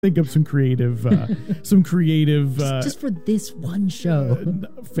Think of some creative, just for this one show,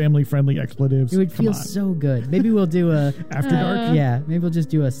 family-friendly expletives. It would feel so good. Maybe we'll do a after dark. Yeah, maybe we'll just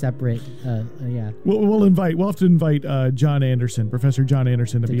do a separate. Yeah. We'll have to invite John Anderson, Professor John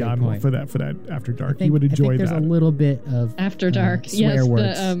Anderson, to be on for that after dark. He would enjoy that. There's a little bit of after dark. Swear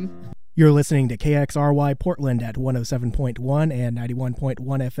words. You're listening to KXRY Portland at 107.1 and 91.1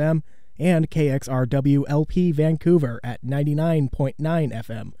 FM. And KXRW LP Vancouver at 99.9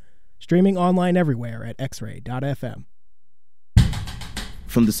 FM. Streaming online everywhere at xray.fm.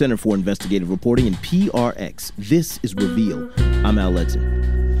 From the Center for Investigative Reporting and PRX, this is Reveal. I'm Al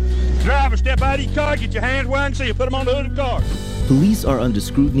Letson. Driver, step out of your car, get your hands where I can see you. Put them on the hood of the car. Police are under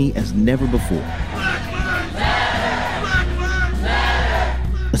scrutiny as never before.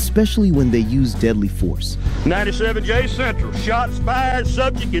 Especially when they use deadly force. 97J Central, shots fired,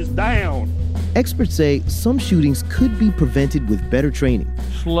 subject is down. Experts say some shootings could be prevented with better training.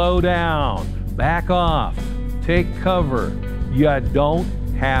 Slow down, back off, take cover. You don't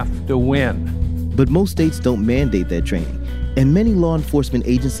have to win. But most states don't mandate that training, and many law enforcement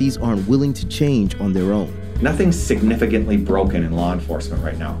agencies aren't willing to change on their own. Nothing's significantly broken in law enforcement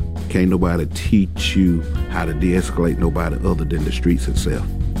right now. Can't nobody teach you how to de-escalate nobody other than the streets itself.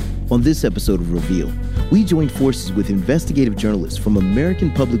 On this episode of Reveal, we joined forces with investigative journalists from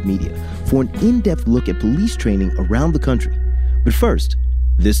American Public Media for an in-depth look at police training around the country. But first,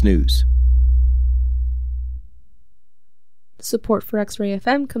 this news. Support for X-Ray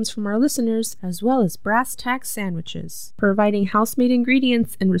FM comes from our listeners, as well as Brass Tacks Sandwiches, providing house-made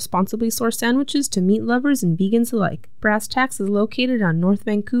ingredients and responsibly sourced sandwiches to meat lovers and vegans alike. Brass Tacks is located on North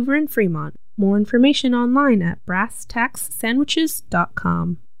Vancouver and Fremont. More information online at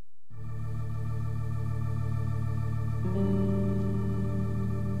brasstackssandwiches.com.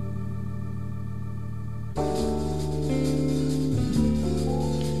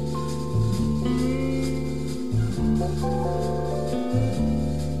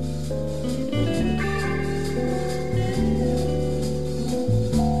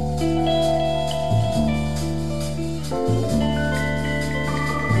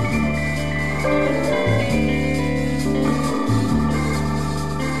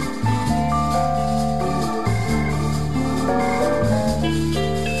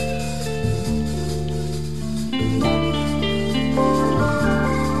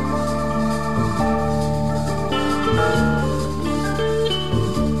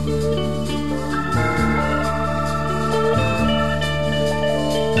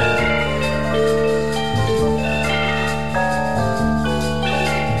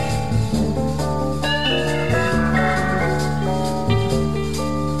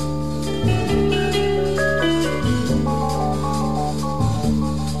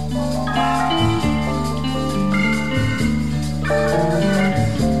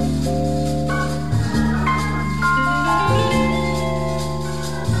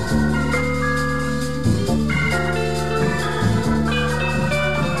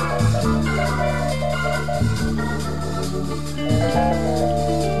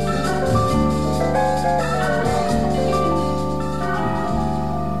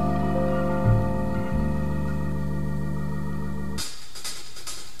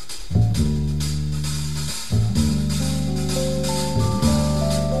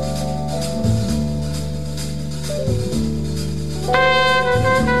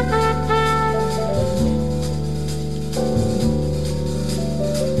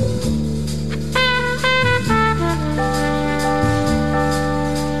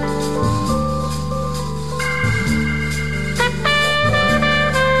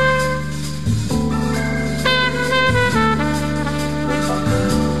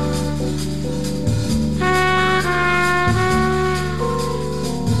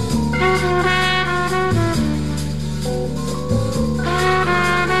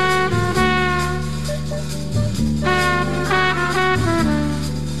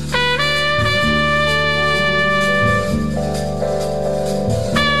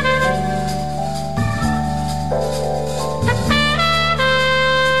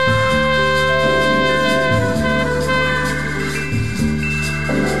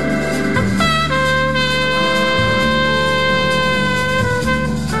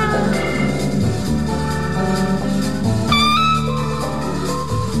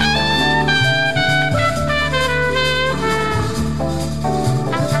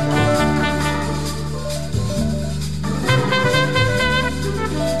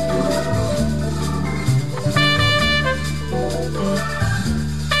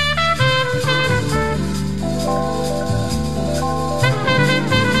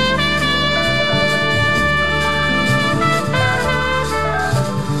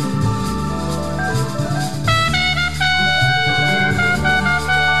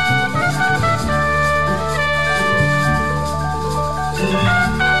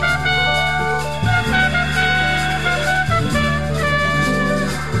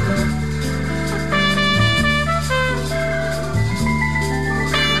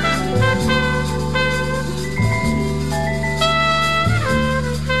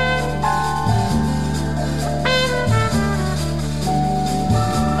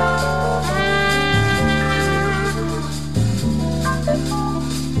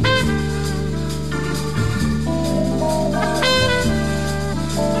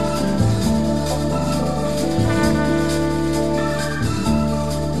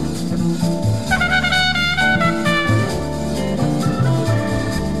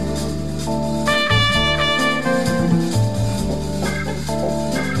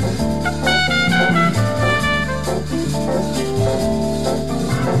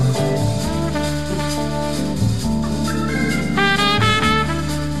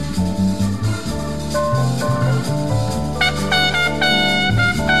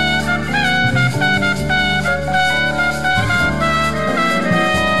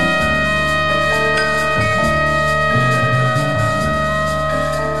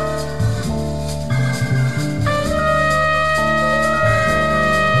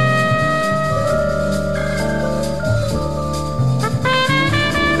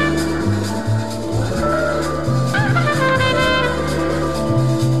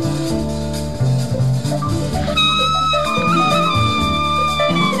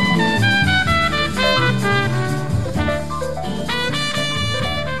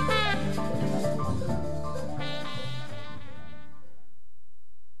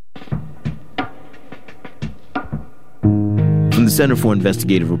 the Center for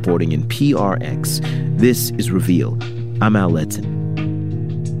Investigative Reporting in PRX, this is Reveal. I'm Al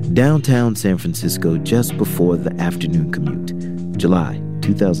Letson. Downtown San Francisco just before the afternoon commute, July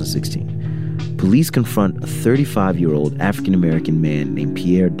 2016. Police confront a 35-year-old African-American man named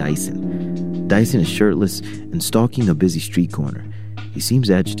Pierre Dyson. Dyson is shirtless and stalking a busy street corner. He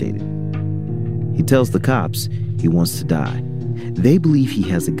seems agitated. He tells the cops he wants to die. They believe he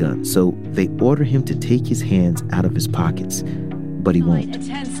has a gun, so they order him to take his hands out of his pockets. But he won't. A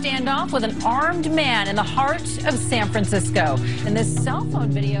tense standoff with an armed man in the heart of San Francisco. In this cell phone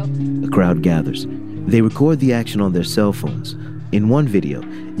video, a crowd gathers. They record the action on their cell phones. In one video,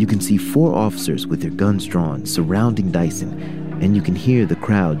 you can see 4 officers with their guns drawn surrounding Dyson, and you can hear the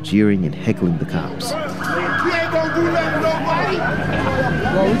crowd jeering and heckling the cops. We ain't gonna do nothing to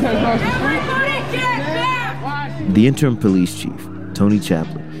nobody. The interim police chief, Tony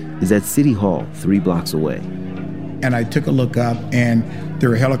Chaplin, is at City Hall 3 blocks away. And I took a look up, and there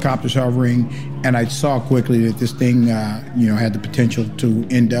were helicopters hovering, and I saw quickly that this thing, had the potential to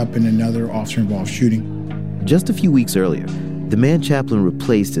end up in another officer-involved shooting. Just a few weeks earlier, the man Chaplin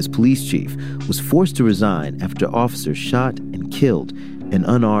replaced as police chief was forced to resign after officers shot and killed an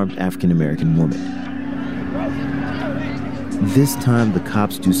unarmed African-American woman. This time, the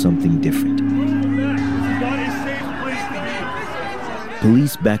cops do something different.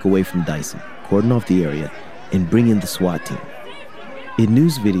 Police back away from Dyson, cordon off the area, and bring in the SWAT team. In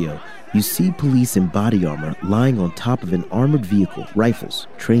news video, you see police in body armor lying on top of an armored vehicle, rifles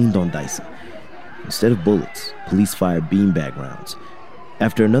trained on Dyson. Instead of bullets, police fire beanbag rounds.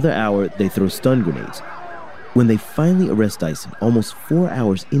 After another hour, they throw stun grenades. When they finally arrest Dyson, almost 4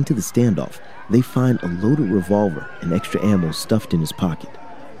 hours into the standoff, they find a loaded revolver and extra ammo stuffed in his pocket.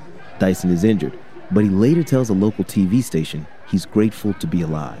 Dyson is injured, but he later tells a local TV station he's grateful to be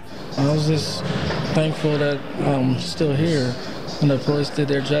alive. I was just thankful that I'm still here and the police did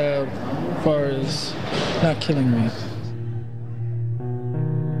their job as far as not killing me.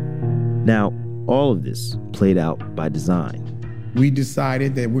 Now, all of this played out by design. We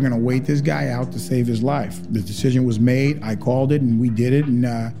decided that we're going to wait this guy out to save his life. The decision was made, I called it, and we did it,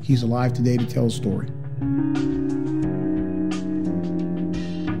 and he's alive today to tell the story.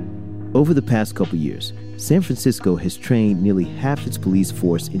 Over the past couple years, San Francisco has trained nearly half its police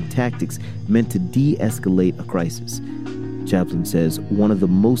force in tactics meant to de-escalate a crisis. Chaplin says one of the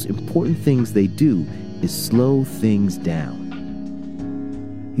most important things they do is slow things down.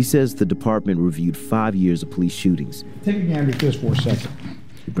 He says the department reviewed 5 years of police shootings. Take a gander at this for a second.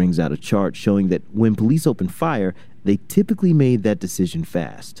 He brings out a chart showing that when police opened fire, they typically made that decision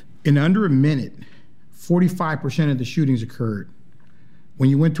fast. In under a minute, 45% of the shootings occurred. When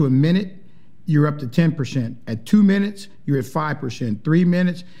you went to a minute, you're up to 10%. At 2 minutes, you're at 5%. 3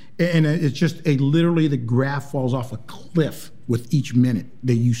 minutes, and it's just literally the graph falls off a cliff with each minute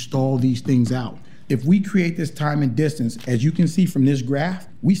that you stall these things out. If we create this time and distance, as you can see from this graph,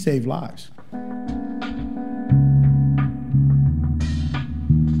 we save lives.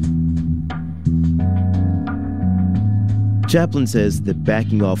 Chaplin says that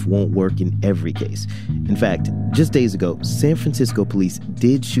backing off won't work in every case. In fact, just days ago, San Francisco police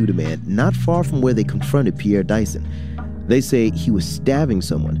did shoot a man not far from where they confronted Pierre Dyson. They say he was stabbing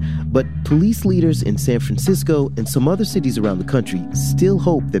someone, but police leaders in San Francisco and some other cities around the country still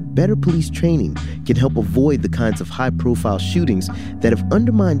hope that better police training can help avoid the kinds of high-profile shootings that have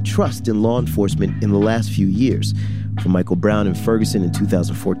undermined trust in law enforcement in the last few years, from Michael Brown in Ferguson in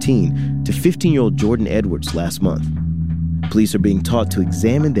 2014 to 15-year-old Jordan Edwards last month. Police are being taught to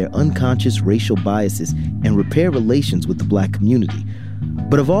examine their unconscious racial biases and repair relations with the Black community.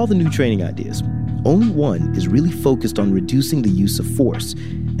 But of all the new training ideas, only one is really focused on reducing the use of force,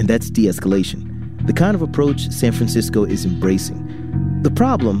 and that's de-escalation, the kind of approach San Francisco is embracing. The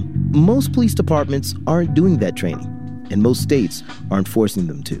problem, most police departments aren't doing that training, and most states aren't forcing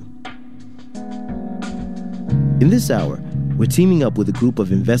them to. In this hour, we're teaming up with a group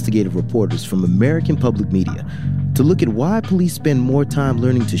of investigative reporters from American Public Media to look at why police spend more time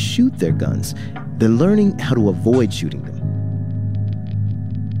learning to shoot their guns than learning how to avoid shooting them.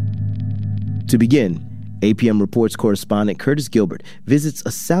 To begin, APM Reports correspondent Curtis Gilbert visits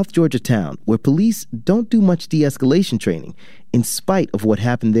a South Georgia town where police don't do much de-escalation training, in spite of what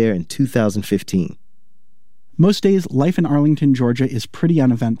happened there in 2015. Most days, life in Arlington, Georgia is pretty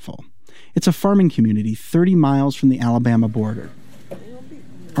uneventful. It's a farming community 30 miles from the Alabama border.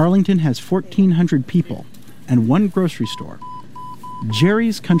 Arlington has 1,400 people and one grocery store,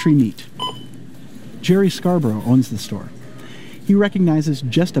 Jerry's Country Meat. Jerry Scarborough owns the store. He recognizes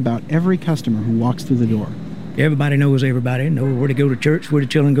just about every customer who walks through the door. Everybody knows everybody, know where to go to church, where the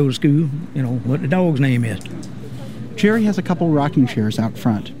children go to school, what the dog's name is. Jerry has a couple rocking chairs out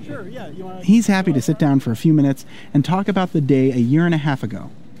front. He's happy to sit down for a few minutes and talk about the day a year and a half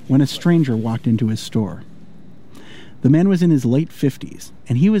ago when a stranger walked into his store. The man was in his late 50s,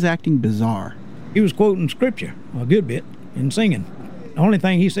 and he was acting bizarre. He was quoting scripture a good bit and singing. The only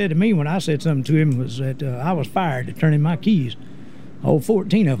thing he said to me when I said something to him was that I was fired to turn in my keys, all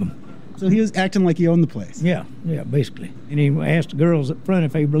 14 of them. So he was acting like he owned the place? Yeah, basically. And he asked the girls up front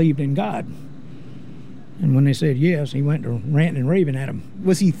if they believed in God. And when they said yes, he went to ranting and raving at them.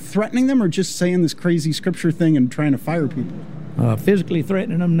 Was he threatening them or just saying this crazy scripture thing and trying to fire people? Physically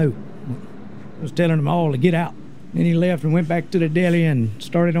threatening them, no. I was telling them all to get out. Then he left and went back to the deli and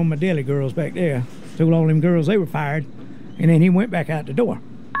started on my deli girls back there. Told all them girls they were fired, and then he went back out the door.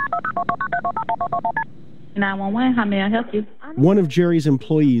 911, how may I help you? One of Jerry's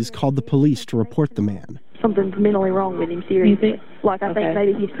employees called the police to report the man. Something's mentally wrong with him, seriously. Like, I think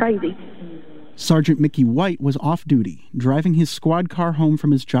maybe he's crazy. Sergeant Mickey White was off duty, driving his squad car home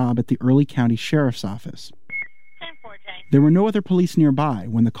from his job at the Early County Sheriff's Office. There were no other police nearby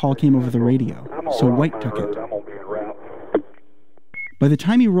when the call came over the radio, so White took it. By the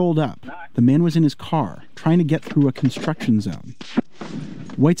time he rolled up, the man was in his car, trying to get through a construction zone.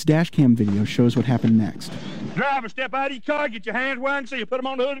 White's dashcam video shows what happened next. Driver, step out of your car, get your hands where I can see you. Put them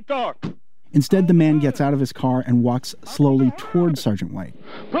on the hood of the car. Instead, the man gets out of his car and walks slowly toward Sergeant White.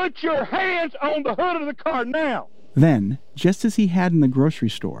 Put your hands on the hood of the car now. Then, just as he had in the grocery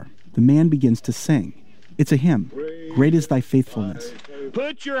store, the man begins to sing. It's a hymn, Great is Thy Faithfulness.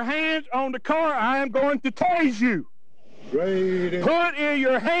 Put your hands on the car, I am going to tase you. Put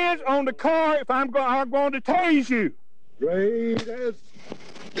your hands on the car if I'm going to tase you. The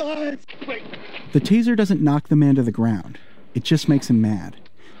taser doesn't knock the man to the ground. It just makes him mad.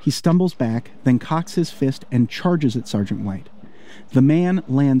 He stumbles back, then cocks his fist and charges at Sergeant White. The man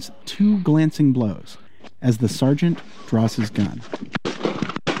lands 2 glancing blows as the sergeant draws his gun.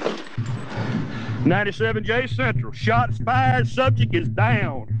 97J Central. Shots fired. Subject is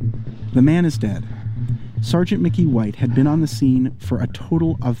down. The man is dead. Sergeant Mickey White had been on the scene for a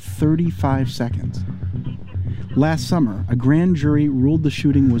total of 35 seconds. Last summer, a grand jury ruled the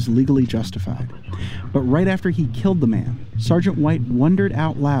shooting was legally justified. But right after he killed the man, Sergeant White wondered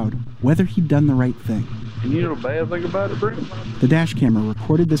out loud whether he'd done the right thing. And you know the bad thing about it, Brent? The dash camera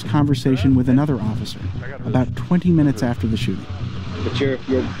recorded this conversation with another officer about 20 minutes after the shooting. But you're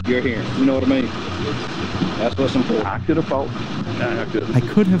here. You know what I mean? That's what's important. I could have fought. I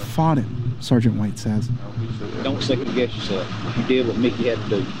could have fought him, Sergeant White says. Don't second guess yourself. You did what Mickey had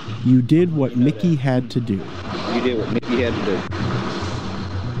to do. You did what Mickey had to do. You did what Mickey had to do.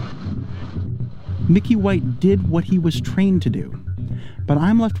 Mickey White did what he was trained to do. But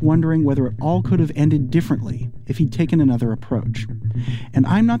I'm left wondering whether it all could have ended differently if he'd taken another approach. And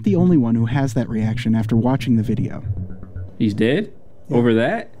I'm not the only one who has that reaction after watching the video. He's dead? Yeah. Over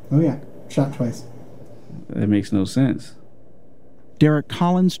that? Oh yeah, shot twice. That makes no sense. Derek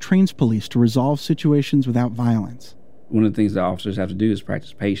Collins trains police to resolve situations without violence. One of the things that officers have to do is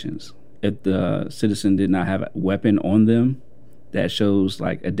practice patience. If the citizen did not have a weapon on them that shows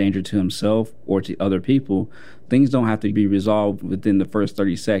like a danger to himself or to other people, things don't have to be resolved within the first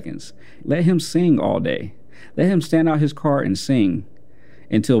 30 seconds. Let him sing all day. Let him stand out his car and sing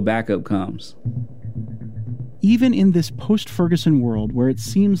until backup comes. Even in this post-Ferguson world where it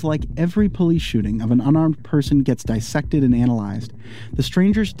seems like every police shooting of an unarmed person gets dissected and analyzed, the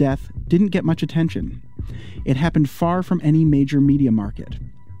stranger's death didn't get much attention. It happened far from any major media market.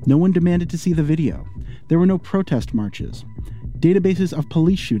 No one demanded to see the video. There were no protest marches. Databases of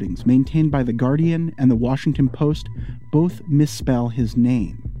police shootings maintained by The Guardian and The Washington Post both misspell his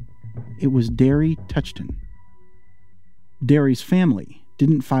name. It was Derry Touchton. Derry's family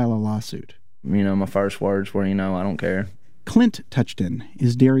didn't file a lawsuit. You know, my first words were, I don't care. Clint Touchton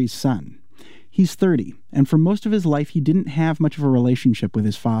is Derry's son. He's 30, and for most of his life he didn't have much of a relationship with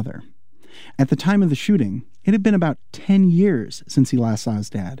his father. At the time of the shooting, it had been about 10 years since he last saw his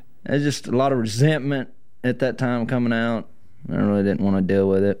dad. There's just a lot of resentment at that time coming out. I really didn't want to deal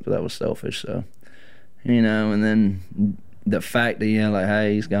with it, but that was selfish, so. And then the fact that,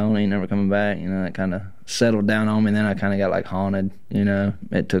 hey, he's gone, he ain't never coming back, that kind of settled down on me, and then I kind of got, haunted,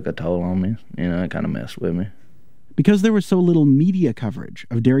 It took a toll on me, it kind of messed with me. Because there was so little media coverage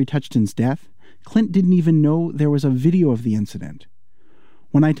of Derry Touchton's death, Clint didn't even know there was a video of the incident.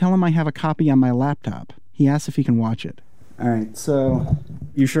 When I tell him I have a copy on my laptop, he asks if he can watch it. All right, so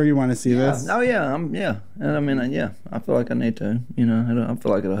you sure you want to see this? Oh, yeah, And I feel like I need to, I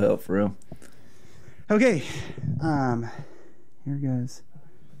feel like it'll help for real. Okay, here goes.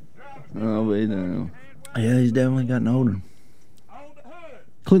 Oh, we know. Yeah, he's definitely gotten older.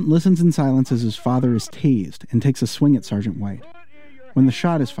 Clint listens in silence as his father is tased and takes a swing at Sergeant White. When the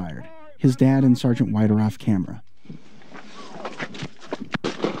shot is fired, his dad and Sergeant White are off camera.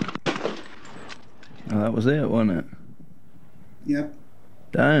 Oh, that was it, wasn't it? Yep.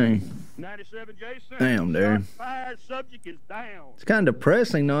 Dang. Damn, dude. It's kind of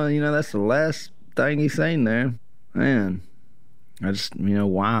depressing, knowing, that's the last thing he's saying there. Man, I just,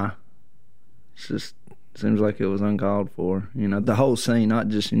 why? It's just, seems like it was uncalled for. The whole scene, not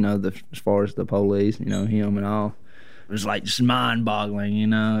just, as far as the police, him and all. It was like just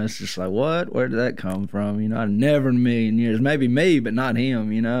mind-boggling, It's just like, what? Where did that come from? I never in a million years. Maybe me, but not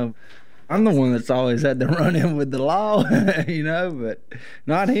him, I'm the one that's always had to run in with the law, but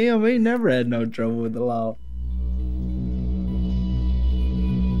not him. He never had no trouble with the law.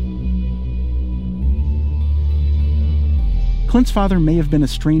 Clint's father may have been a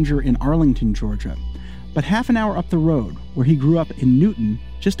stranger in Arlington, Georgia, but half an hour up the road, where he grew up in Newton,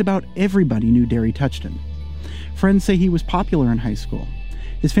 just about everybody knew Derry Touchton. Friends say he was popular in high school.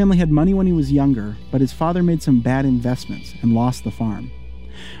 His family had money when he was younger, but his father made some bad investments and lost the farm.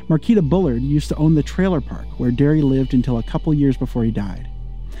 Marquita Bullard used to own the trailer park where Derry lived until a couple years before he died.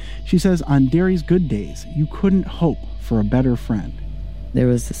 She says on Derry's good days, you couldn't hope for a better friend. There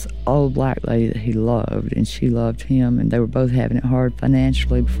was this old black lady that he loved, and she loved him, and they were both having it hard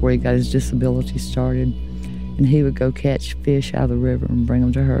financially before he got his disability started. And he would go catch fish out of the river and bring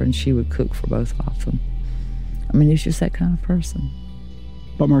them to her, and she would cook for both of them. I mean, he's just that kind of person.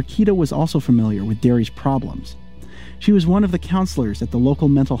 But Marquita was also familiar with Derry's problems. She was one of the counselors at the local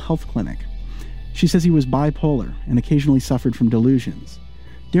mental health clinic. She says he was bipolar and occasionally suffered from delusions.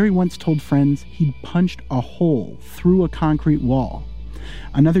 Derry once told friends he'd punched a hole through a concrete wall.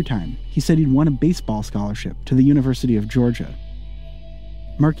 Another time, he said he'd won a baseball scholarship to the University of Georgia.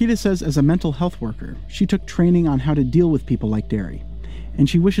 Marquita says as a mental health worker, she took training on how to deal with people like Derry, and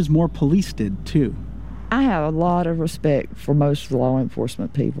she wishes more police did, too. I have a lot of respect for most of the law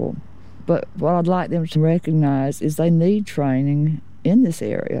enforcement people. But what I'd like them to recognize is they need training in this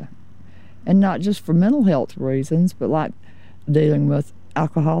area. And not just for mental health reasons, but like dealing with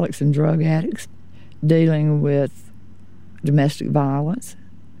alcoholics and drug addicts, dealing with domestic violence,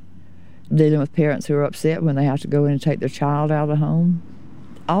 dealing with parents who are upset when they have to go in and take their child out of the home.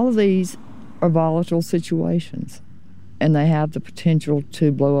 All of these are volatile situations, and they have the potential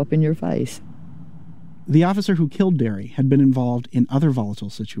to blow up in your face. The officer who killed Derry had been involved in other volatile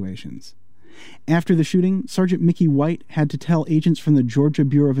situations. After the shooting, Sergeant Mickey White had to tell agents from the Georgia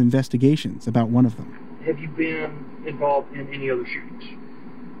Bureau of Investigations about one of them. Have you been involved in any other shootings?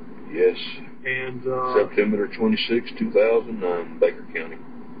 Yes. And September 26, 2009, Baker County.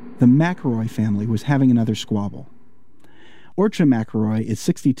 The McElroy family was having another squabble. Orcha McElroy is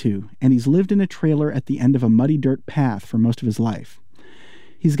 62, and he's lived in a trailer at the end of a muddy dirt path for most of his life.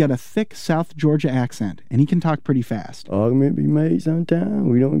 He's got a thick South Georgia accent, and he can talk pretty fast. Argument be made sometime.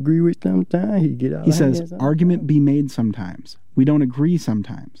 We don't agree with sometime. He says, argument be made sometimes. We don't agree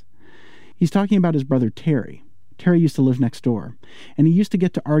sometimes. He's talking about his brother Terry. Terry used to live next door, and he used to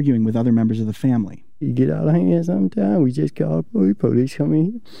get to arguing with other members of the family. He get out of hand sometime. We just call police come in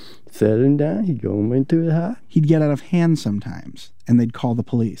here, set him down. He go into his house. He'd get out of hand sometimes, and they'd call the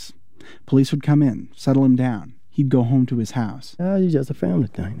police. Police would come in, settle him down. He'd go home to his house. It's just a family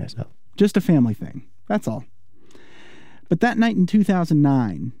thing, that's all. Just a family thing, that's all. But that night in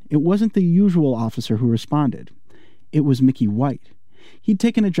 2009, it wasn't the usual officer who responded. It was Mickey White. He'd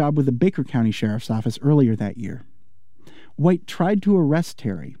taken a job with the Baker County Sheriff's Office earlier that year. White tried to arrest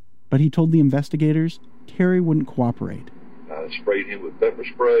Terry, but he told the investigators Terry wouldn't cooperate. I sprayed him with pepper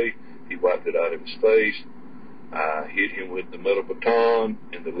spray. He wiped it out of his face. I hit him with the metal baton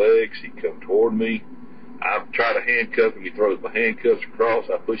in the legs. He come toward me. I try to handcuff him. He throws my handcuffs across.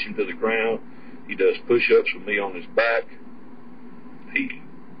 I push him to the ground. He does push-ups with me on his back. He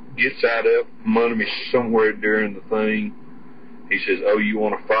gets out from under me somewhere during the thing. He says, "Oh, you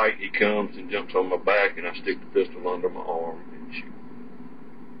want to fight?" He comes and jumps on my back, and I stick the pistol under my arm and shoot.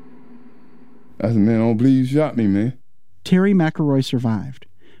 I said, "Man, I don't believe you shot me, man." Terry McElroy survived,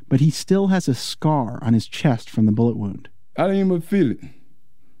 but he still has a scar on his chest from the bullet wound. I didn't even feel it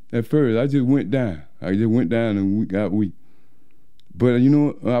at first. I just went down. And got weak. But,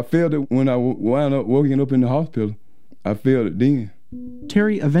 I felt it when I wound up waking up in the hospital. I felt it then.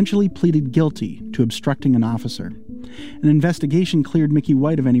 Terry eventually pleaded guilty to obstructing an officer. An investigation cleared Mickey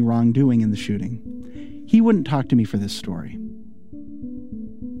White of any wrongdoing in the shooting. He wouldn't talk to me for this story.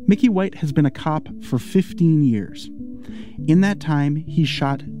 Mickey White has been a cop for 15 years. In that time, he's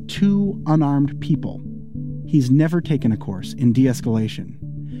shot 2 unarmed people. He's never taken a course in de-escalation.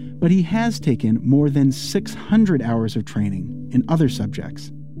 But he has taken more than 600 hours of training in other subjects.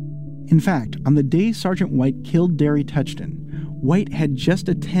 In fact, on the day Sergeant White killed Derry Touchton, White had just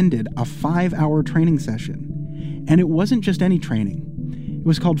attended a 5-hour training session. And it wasn't just any training. It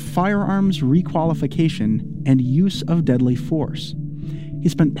was called Firearms Requalification and Use of Deadly Force. He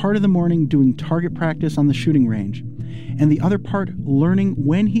spent part of the morning doing target practice on the shooting range, and the other part learning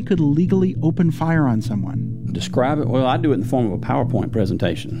when he could legally open fire on someone. Describe it? Well, I do it in the form of a PowerPoint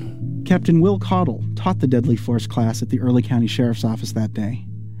presentation. Captain Will Caudle taught the Deadly Force class at the Early County Sheriff's Office that day.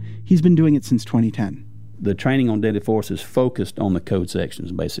 He's been doing it since 2010. The training on deadly force is focused on the code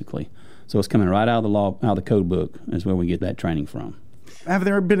sections, basically. So it's coming right out of the law, out of the code book is where we get that training from. Have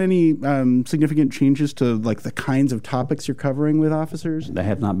there been any significant changes to like the kinds of topics you're covering with officers? There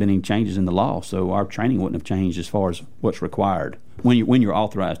have not been any changes in the law, so our training wouldn't have changed as far as what's required when you're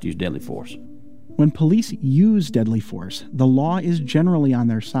authorized to use deadly force. When police use deadly force, the law is generally on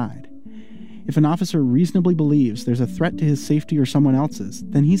their side. If an officer reasonably believes there's a threat to his safety or someone else's,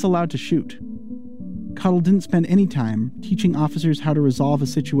 then he's allowed to shoot. Caudle didn't spend any time teaching officers how to resolve a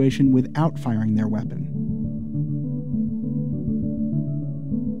situation without firing their weapon.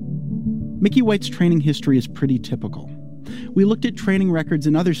 Mickey White's training history is pretty typical. We looked at training records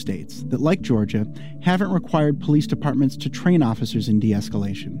in other states that, like Georgia, haven't required police departments to train officers in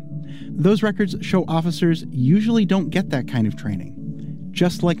de-escalation. Those records show officers usually don't get that kind of training,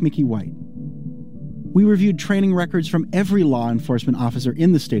 just like Mickey White. We reviewed training records from every law enforcement officer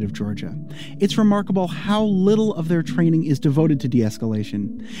in the state of Georgia. It's remarkable how little of their training is devoted to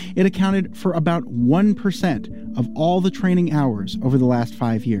de-escalation. It accounted for about 1% of all the training hours over the last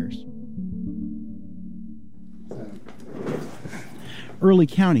 5 years. Early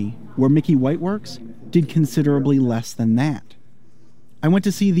County, where Mickey White works, did considerably less than that. I went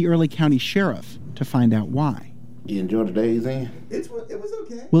to see the Early County Sheriff to find out why. You enjoy the days in? It was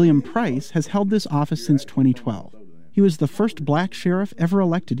okay. William Price has held this office since 2012. He was the first black sheriff ever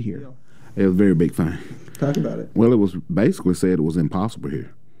elected here. It was a very big thing. Talk about it. Well, it was basically said it was impossible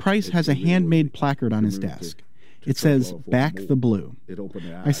here. Price has a handmade placard on his desk. It says, "Back the Blue."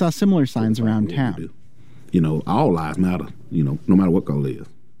 I saw similar signs around town. You know, all lives matter, no matter what color it is.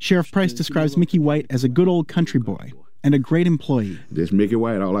 Sheriff Price describes Mickey White as a good old country boy and a great employee. This Mickey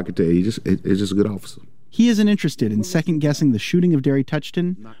White, all I can tell you, he's just a good officer. He isn't interested in second-guessing the shooting of Derry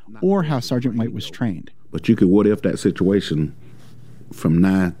Touchton or how Sergeant White was trained. But you could what-if that situation from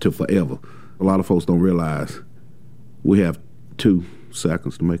now to forever. A lot of folks don't realize we have 2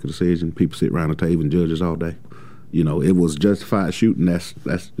 seconds to make a decision. People sit around the table and judge us all day. It was justified shooting. That's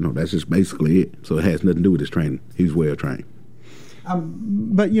just basically it. So it has nothing to do with his training. He's well trained.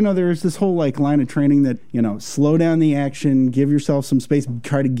 But there's this whole line of training that slow down the action, give yourself some space,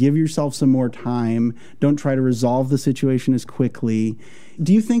 try to give yourself some more time. Don't try to resolve the situation as quickly.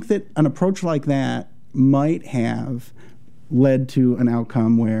 Do you think that an approach like that might have led to an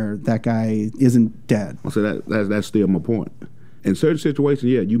outcome where that guy isn't dead? So that's still my point. In certain situations,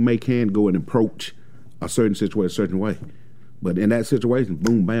 yeah, you can go and approach a certain situation a certain way. But in that situation,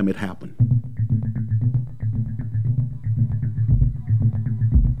 boom, bam, it happened.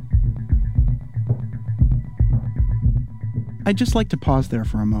 I'd just like to pause there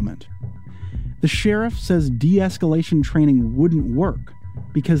for a moment. The sheriff says de-escalation training wouldn't work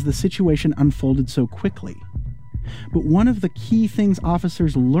because the situation unfolded so quickly. But one of the key things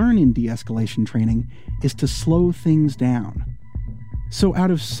officers learn in de-escalation training is to slow things down. So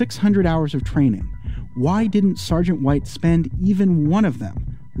out of 600 hours of training, why didn't Sergeant White spend even one of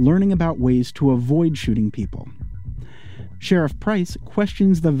them learning about ways to avoid shooting people? Sheriff Price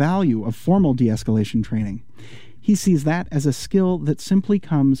questions the value of formal de-escalation training. He sees that as a skill that simply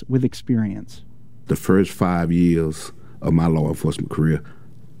comes with experience. The first 5 years of my law enforcement career,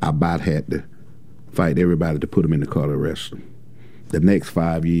 I about had to fight everybody to put them in the car to arrest them. The next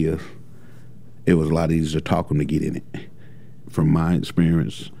 5 years, it was a lot easier to talk them to get in it. From my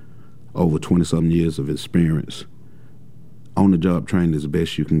experience, over 20-something years of experience, on-the-job training is the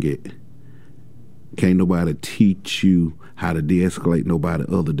best you can get. Can't nobody teach you how to de-escalate nobody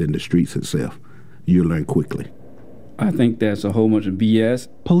other than the streets itself. You'll learn quickly. I think that's a whole bunch of BS.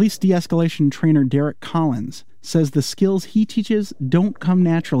 Police de-escalation trainer Derek Collins says the skills he teaches don't come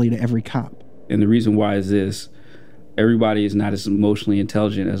naturally to every cop. And the reason why is this: everybody is not as emotionally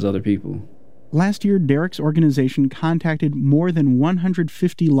intelligent as other people. Last year, Derek's organization contacted more than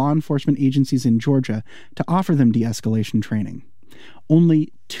 150 law enforcement agencies in Georgia to offer them de-escalation training.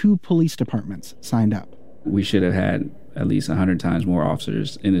 Only 2 police departments signed up. We should have had at least 100 times more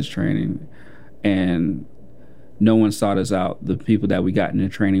officers in this training, and no one sought us out. The people that we got in the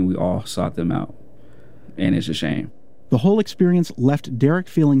training, we all sought them out, and it's a shame. The whole experience left Derek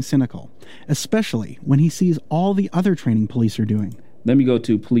feeling cynical, especially when he sees all the other training police are doing. Let me go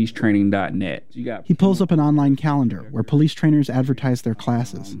to policetraining.net. He pulls up an online calendar where police trainers advertise their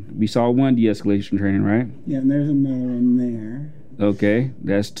classes. We saw one de-escalation training, right? Yeah, and there's another one there. Okay,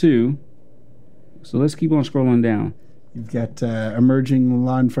 that's 2. So let's keep on scrolling down. You've got emerging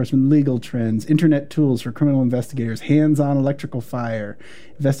law enforcement legal trends, internet tools for criminal investigators, hands-on electrical fire,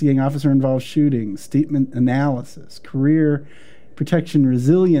 investigating officer-involved shootings, statement analysis, career protection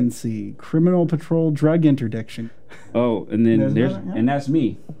resiliency, criminal patrol drug interdiction. Oh, and then and that's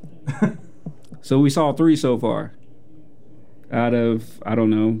me. So we saw 3 so far. Out of, I don't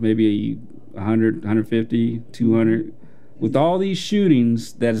know, maybe 100, 150, 200. With all these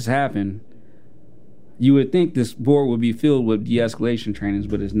shootings that has happened, you would think this board would be filled with de-escalation trainings,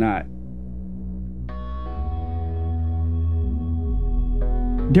 but it's not.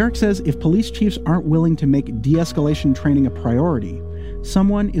 Derek says if police chiefs aren't willing to make de-escalation training a priority,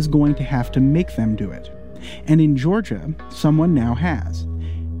 someone is going to have to make them do it. And in Georgia, someone now has.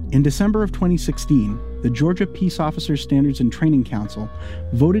 In December of 2016, the Georgia Peace Officers Standards and Training Council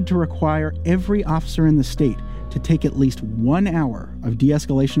voted to require every officer in the state to take at least 1 hour of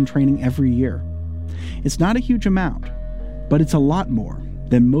de-escalation training every year. It's not a huge amount, but it's a lot more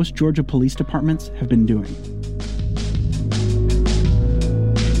than most Georgia police departments have been doing.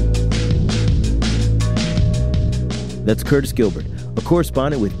 That's Curtis Gilbert, a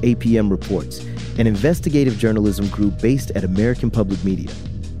correspondent with APM Reports, an investigative journalism group based at American Public Media.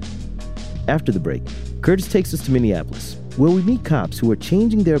 After the break, Curtis takes us to Minneapolis, where we meet cops who are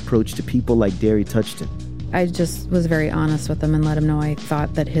changing their approach to people like Derry Touchton. I just was very honest with him and let him know I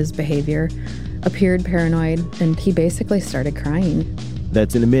thought that his behavior appeared paranoid, and he basically started crying.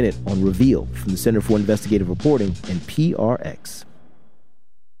 That's in a minute on Reveal from the Center for Investigative Reporting and PRX.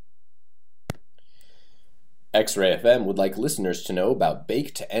 X-Ray FM would like listeners to know about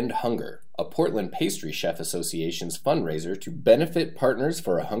Bake to End Hunger, a Portland Pastry Chef Association's fundraiser to benefit Partners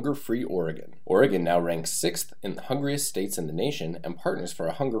for a Hunger-Free Oregon. Oregon now ranks 6th in the hungriest states in the nation, and Partners for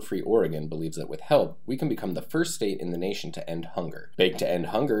a Hunger-Free Oregon believes that with help, we can become the first state in the nation to end hunger. Bake to End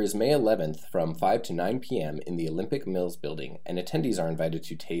Hunger is May 11th from 5 to 9 p.m. in the Olympic Mills building, and attendees are invited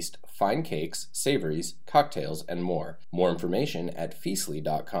to taste fine cakes, savories, cocktails, and more. More information at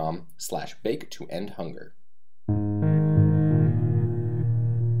feastly.com/bake-to-end-hunger.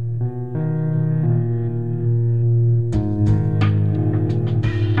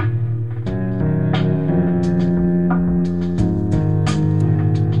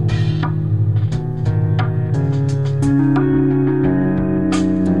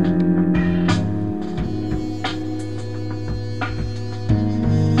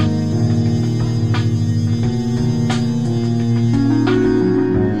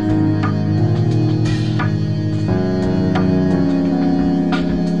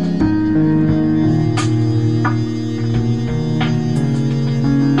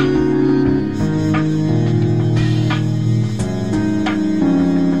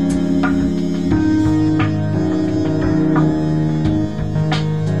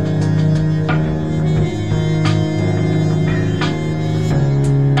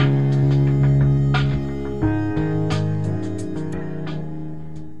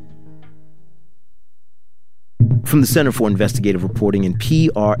 From the Center for Investigative Reporting and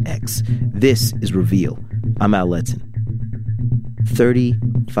PRX, this is Reveal. I'm Al Letson.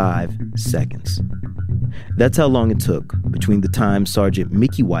 35 seconds. That's how long it took between the time Sergeant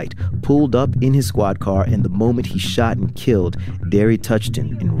Mickey White pulled up in his squad car and the moment he shot and killed Derry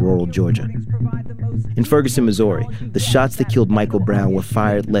Touchton in rural Georgia. In Ferguson, Missouri, the shots that killed Michael Brown were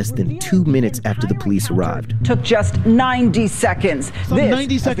fired less than 2 minutes after the police arrived. Took just 90 seconds. Some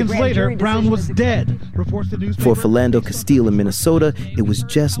 90 seconds later, Brown was dead. Reports the newspaper. For Philando Castile in Minnesota, it was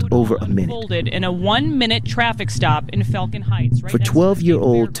just over a minute. Folded in a 1-minute traffic stop in Falcon Heights. For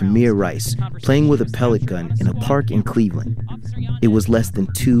 12-year-old Tamir Rice, playing with a pellet gun in a park in Cleveland, it was less than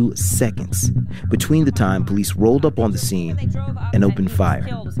 2 seconds between the time police rolled up on the scene and opened fire,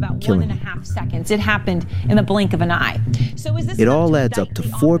 killing him. 1.5 seconds. It happened in the blink of an eye. So is this it all adds up to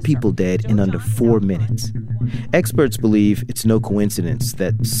 4 people dead in under 4 minutes. Experts believe it's no coincidence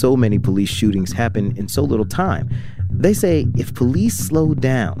that so many police shootings happen in so little time. They say if police slowed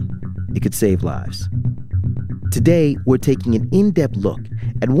down, it could save lives. Today, we're taking an in-depth look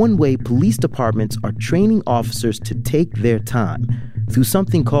at one way police departments are training officers to take their time through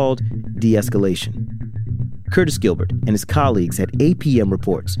something called de-escalation. Curtis Gilbert and his colleagues at APM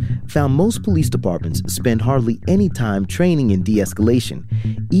Reports found most police departments spend hardly any time training in de-escalation,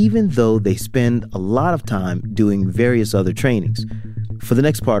 even though they spend a lot of time doing various other trainings. For the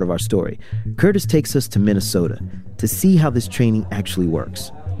next part of our story, Curtis takes us to Minnesota to see how this training actually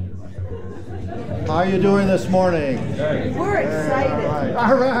works. How are you doing this morning? We're excited.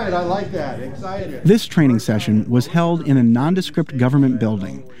 All right, I like that. Excited. This training session was held in a nondescript government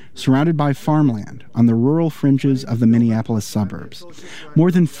building surrounded by farmland on the rural fringes of the Minneapolis suburbs. More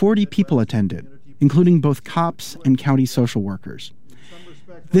than 40 people attended, including both cops and county social workers.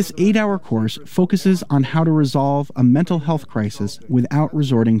 This 8-hour course focuses on how to resolve a mental health crisis without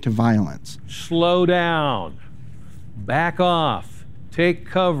resorting to violence. Slow down. Back off. Take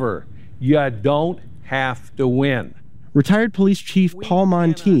cover. You don't have to win. Retired Police Chief Paul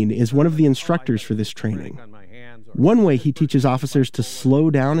Montine is one of the instructors for this training. One way he teaches officers to slow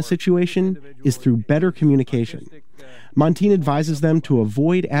down a situation is through better communication. Montine advises them to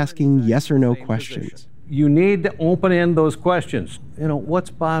avoid asking yes or no questions. You need to open in those questions. What's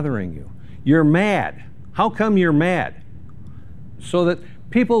bothering you? You're mad. How come you're mad? So that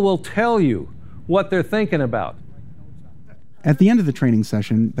people will tell you what they're thinking about. At the end of the training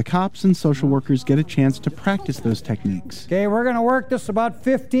session, the cops and social workers get a chance to practice those techniques. Okay, we're going to work this about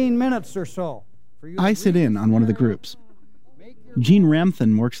 15 minutes or so. I sit in on one of the groups. Jean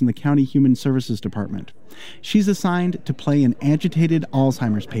Ramthen works in the County Human Services Department. She's assigned to play an agitated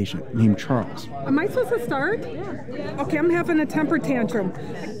Alzheimer's patient named Charles. Am I supposed to start? Yeah. Okay, I'm having a temper tantrum.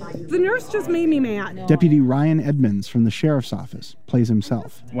 The nurse just made me mad. Deputy Ryan Edmonds from the sheriff's office plays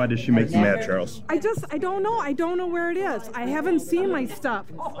himself. Why does she make you mad, Charles? I don't know. I don't know where it is. I haven't seen my stuff.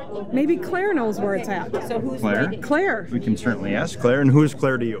 Maybe Claire knows where it's at. So who's Claire? Claire. We can certainly ask Claire. And who is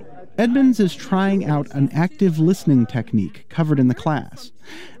Claire to you? Edmonds is trying out an active listening technique covered in the class.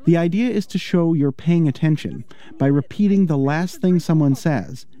 The idea is to show you're paying attention by repeating the last thing someone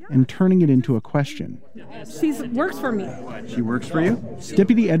says and turning it into a question. She works for me. She works for you?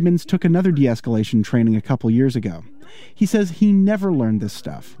 Deputy Edmonds took another de-escalation training a couple years ago. He says he never learned this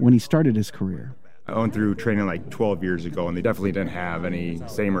stuff when he started his career. I went through training like 12 years ago, and they definitely didn't have any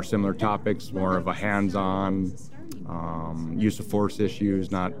same or similar topics, more of a hands-on use of force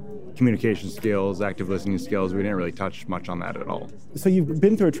issues, not communication skills, active listening skills. We didn't really touch much on that at all. So you've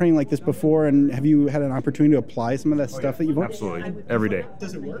been through a training like this before, and have you had an opportunity to apply some of that stuff that you've learned? Absolutely. Every day.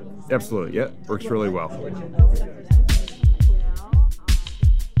 Does it work? Absolutely, yeah. Works really well.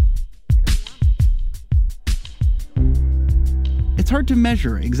 It's hard to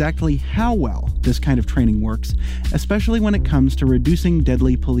measure exactly how well this kind of training works, especially when it comes to reducing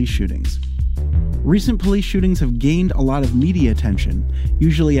deadly police shootings. Recent police shootings have gained a lot of media attention,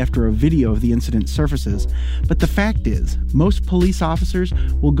 usually after a video of the incident surfaces, but the fact is, most police officers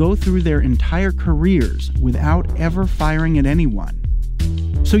will go through their entire careers without ever firing at anyone.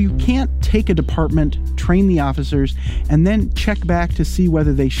 So you can't take a department, train the officers, and then check back to see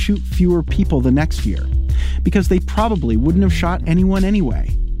whether they shoot fewer people the next year, because they probably wouldn't have shot anyone anyway.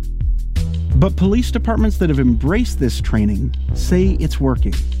 But police departments that have embraced this training say it's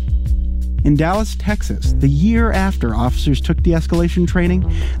working. In Dallas, Texas, the year after officers took de-escalation training,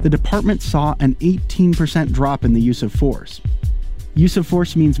 the department saw an 18% drop in the use of force. Use of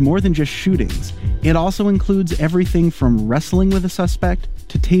force means more than just shootings. It also includes everything from wrestling with a suspect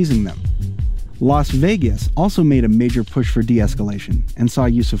to tasing them. Las Vegas also made a major push for de-escalation and saw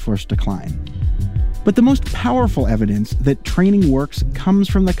use of force decline. But the most powerful evidence that training works comes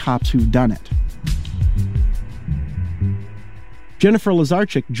from the cops who've done it. Jennifer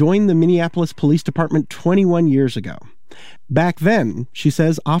Lazarchik joined the Minneapolis Police Department 21 years ago. Back then, she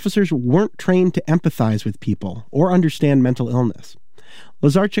says officers weren't trained to empathize with people or understand mental illness.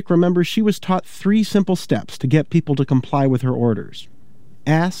 Lazarchik remembers she was taught 3 simple steps to get people to comply with her orders.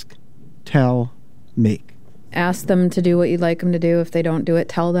 Ask, tell, make. Ask them to do what you'd like them to do. If they don't do it,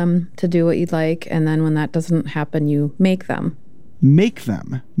 tell them to do what you'd like. And then when that doesn't happen, you make them. Make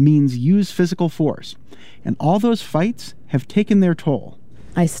them means use physical force. And all those fights have taken their toll.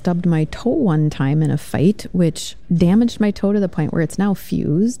 I stubbed my toe one time in a fight, which damaged my toe to the point where it's now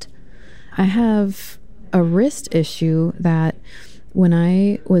fused. I have a wrist issue that when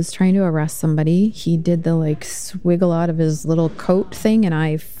I was trying to arrest somebody, he did the swiggle out of his little coat thing, and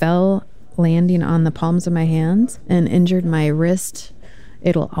I fell, landing on the palms of my hands and injured my wrist.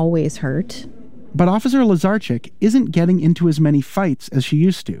 It'll always hurt. But Officer Lazarchik isn't getting into as many fights as she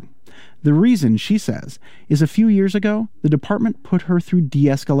used to. The reason, she says, is a few years ago, the department put her through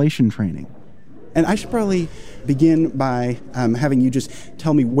de-escalation training. And I should probably begin by having you just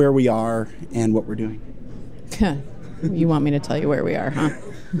tell me where we are and what we're doing. You want me to tell you where we are, huh?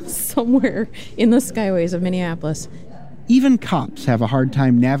 Somewhere in the skyways of Minneapolis. Even cops have a hard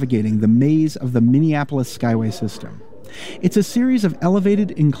time navigating the maze of the Minneapolis Skyway system. It's a series of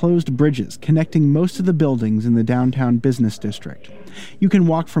elevated enclosed bridges connecting most of the buildings in the downtown business district. You can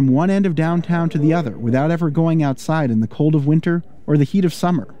walk from one end of downtown to the other without ever going outside in the cold of winter or the heat of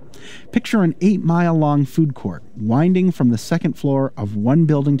summer. Picture an 8-mile-long food court winding from the second floor of one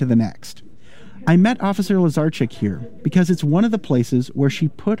building to the next. I met Officer Lazarchik here because it's one of the places where she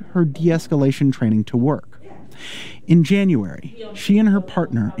put her de-escalation training to work. In January, she and her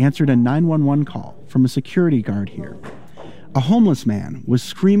partner answered a 911 call from a security guard here. A homeless man was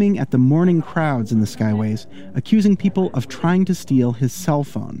screaming at the morning crowds in the skyways, accusing people of trying to steal his cell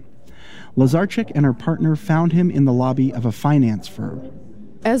phone. Lazarchik and her partner found him in the lobby of a finance firm.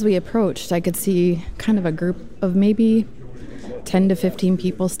 As we approached, I could see kind of a group of maybe 10 to 15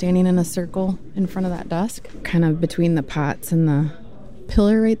 people standing in a circle in front of that desk, kind of between the pots and the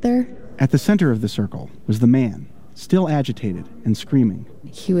pillar right there. At the center of the circle was the man, still agitated and screaming.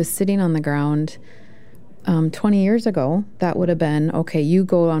 He was sitting on the ground. 20 years ago, that would have been, okay, you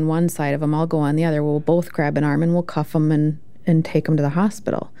go on one side of him, I'll go on the other. We'll both grab an arm and we'll cuff him and take him to the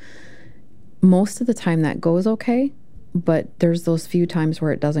hospital. Most of the time that goes okay, but there's those few times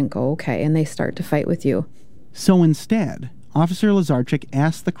where it doesn't go okay and they start to fight with you. So instead, Officer Lazarchik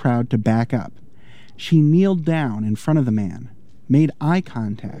asked the crowd to back up. She kneeled down in front of the man, made eye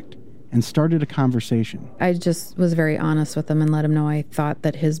contact, and started a conversation. I just was very honest with him and let him know I thought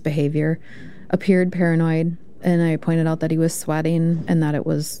that his behavior appeared paranoid, and I pointed out that he was sweating and that it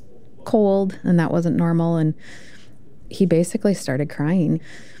was cold and that wasn't normal, and he basically started crying.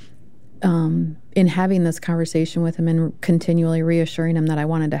 In having this conversation with him and continually reassuring him that I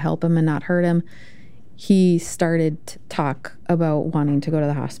wanted to help him and not hurt him, he started to talk about wanting to go to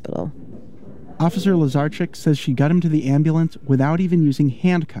the hospital. Officer Lazarchik says she got him to the ambulance without even using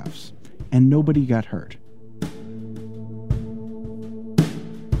handcuffs, and nobody got hurt.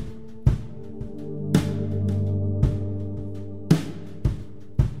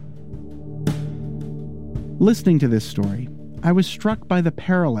 Listening to this story, I was struck by the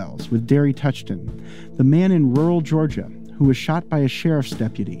parallels with Derry Touchton, the man in rural Georgia who was shot by a sheriff's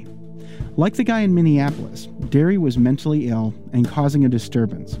deputy. Like the guy in Minneapolis, Derry was mentally ill and causing a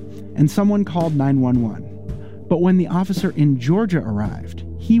disturbance, and someone called 911. But when the officer in Georgia arrived,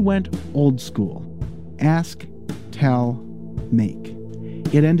 he went old school. Ask, tell, make.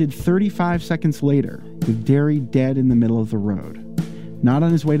 It ended 35 seconds later with Derry dead in the middle of the road, not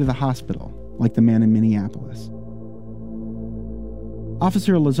on his way to the hospital like the man in Minneapolis.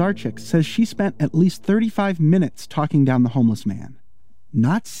 Officer Lazarchik says she spent at least 35 minutes talking down the homeless man.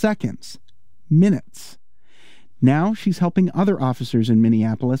 Not seconds, minutes. Now she's helping other officers in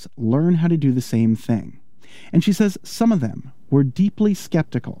Minneapolis learn how to do the same thing. And she says some of them were deeply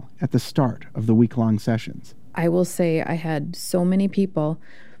skeptical at the start of the week-long sessions. I will say I had so many people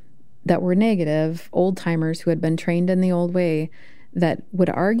that were negative, old-timers who had been trained in the old way, that would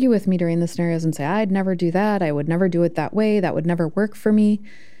argue with me during the scenarios and say, I'd never do that, I would never do it that way, that would never work for me.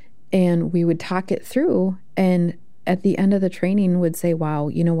 And we would talk it through, and at the end of the training would say, wow,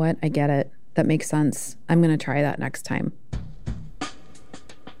 you know what, I get it, that makes sense, I'm going to try that next time.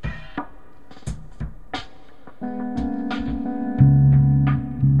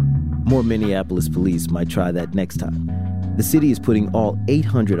 More Minneapolis police might try that next time. The city is putting all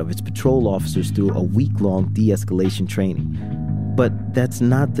 800 of its patrol officers through a week-long de-escalation training. But that's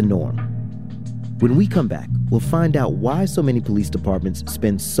not the norm. When we come back, we'll find out why so many police departments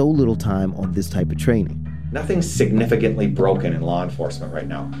spend so little time on this type of training. Nothing's significantly broken in law enforcement right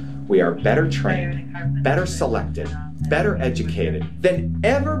now. We are better trained, better selected, better educated than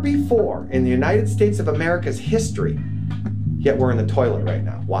ever before in the United States of America's history. Yet we're in the toilet right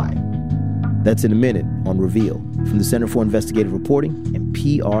now. Why? That's in a minute on Reveal from the Center for Investigative Reporting and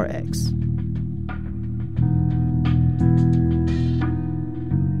PRX.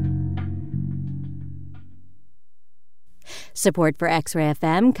 Support for X-Ray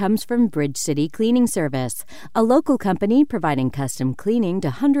FM comes from Bridge City Cleaning Service, a local company providing custom cleaning to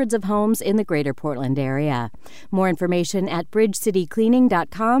hundreds of homes in the greater Portland area. More information at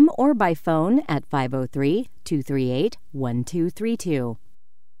bridgecitycleaning.com or by phone at 503-238-1232.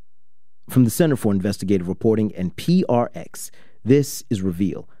 From the Center for Investigative Reporting and PRX, this is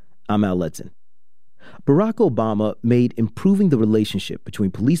Reveal. I'm Al Letson. Barack Obama made improving the relationship between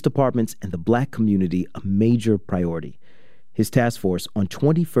police departments and the black community a major priority. His task force on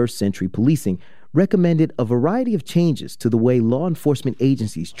 21st century policing recommended a variety of changes to the way law enforcement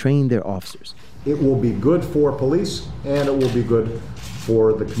agencies train their officers. It will be good for police, and it will be good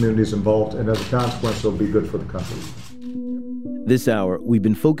for the communities involved, and as a consequence, it'll be good for the country. This hour, we've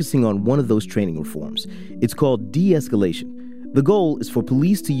been focusing on one of those training reforms. It's called de-escalation. The goal is for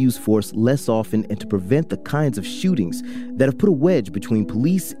police to use force less often and to prevent the kinds of shootings that have put a wedge between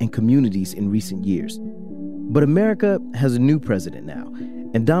police and communities in recent years. But America has a new president now,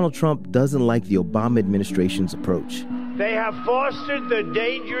 and Donald Trump doesn't like the Obama administration's approach. They have fostered the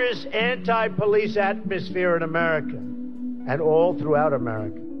dangerous anti-police atmosphere in America and all throughout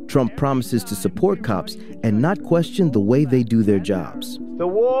America. Trump promises to support cops and not question the way they do their jobs. The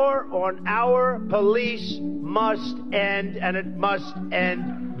war on our police must end, and it must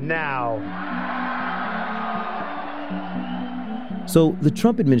end now. So the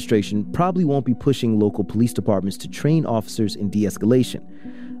Trump administration probably won't be pushing local police departments to train officers in de-escalation.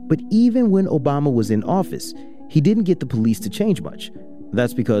 But even when Obama was in office, he didn't get the police to change much.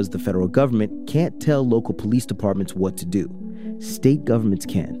 That's because the federal government can't tell local police departments what to do. State governments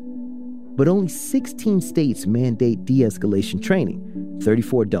can. But only 16 states mandate de-escalation training,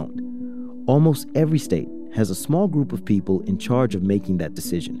 34 don't. Almost every state has a small group of people in charge of making that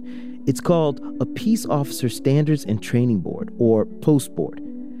decision. It's called a Peace Officer Standards and Training Board, or POST Board.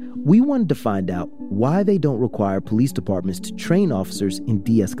 We wanted to find out why they don't require police departments to train officers in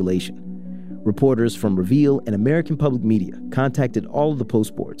de-escalation. Reporters from Reveal and American Public Media contacted all of the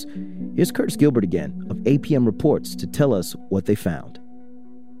post boards. Here's Curtis Gilbert again of APM Reports to tell us what they found.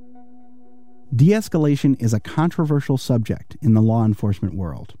 De-escalation is a controversial subject in the law enforcement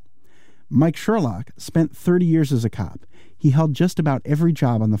world. Mike Sherlock spent 30 years as a cop. He held just about every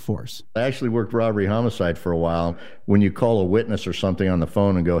job on the force. I actually worked robbery homicide for a while. When you call a witness or something on the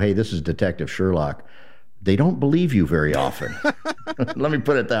phone and go, hey, this is Detective Sherlock, they don't believe you very often. Let me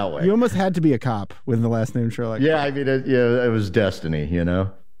put it that way. You almost had to be a cop with the last name Sherlock. Yeah, I mean, it was destiny, you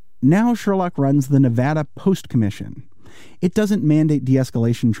know? Now Sherlock runs the Nevada Post Commission. It doesn't mandate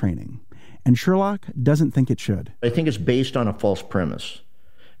de-escalation training, and Sherlock doesn't think it should. I think it's based on a false premise.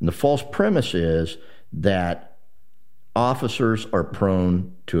 And the false premise is that officers are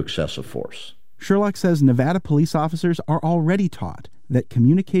prone to excessive force. Sherlock says Nevada police officers are already taught that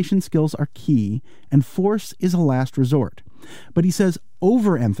communication skills are key and force is a last resort. But he says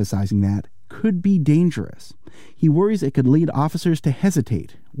overemphasizing that could be dangerous. He worries it could lead officers to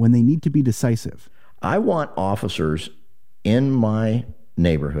hesitate when they need to be decisive. I want officers in my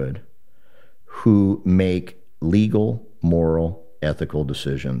neighborhood who make legal, moral, ethical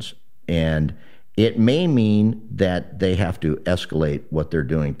decisions. And it may mean that they have to escalate what they're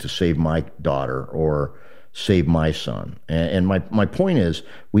doing to save my daughter or save my son. And my point is,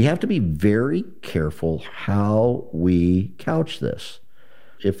 we have to be very careful how we couch this.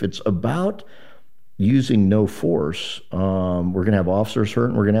 If it's about using no force, we're going to have officers hurt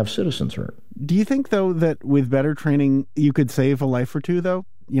and we're going to have citizens hurt. Do you think, though, that with better training, you could save a life or two, though?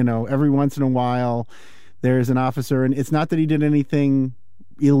 You know, every once in a while, there's an officer, and it's not that he did anything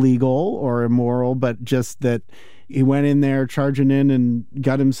illegal or immoral, but just that he went in there charging in and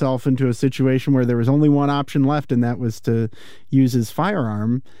got himself into a situation where there was only one option left, and that was to use his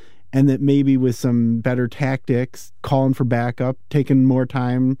firearm, and that maybe with some better tactics, calling for backup, taking more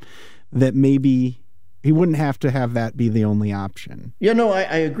time, that maybe he wouldn't have to have that be the only option. Yeah, no, I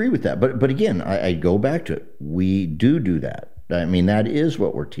agree with that. But again, I go back to it. We do that. I mean, that is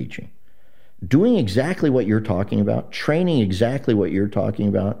what we're teaching. Doing exactly what you're talking about, training exactly what you're talking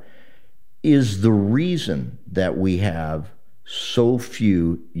about, is the reason that we have so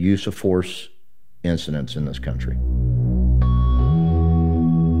few use of force incidents in this country.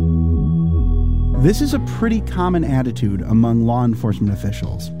 This is a pretty common attitude among law enforcement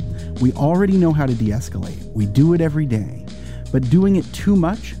officials. We already know how to de-escalate. We do it every day. But doing it too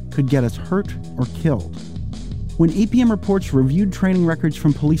much could get us hurt or killed. When APM Reports reviewed training records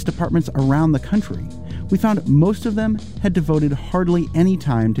from police departments around the country, we found most of them had devoted hardly any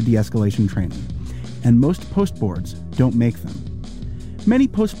time to de-escalation training, and most post boards don't make them. Many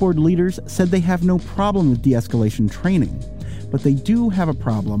post board leaders said they have no problem with de-escalation training, but they do have a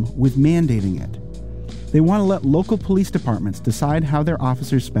problem with mandating it. They want to let local police departments decide how their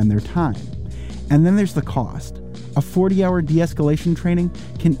officers spend their time. And then there's the cost. A 40-hour de-escalation training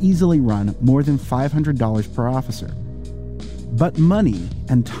can easily run more than $500 per officer. But money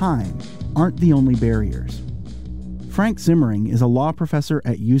and time aren't the only barriers. Frank Zimmering is a law professor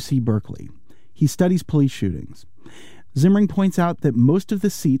at UC Berkeley. He studies police shootings. Zimmering points out that most of the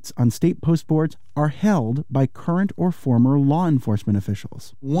seats on state post boards are held by current or former law enforcement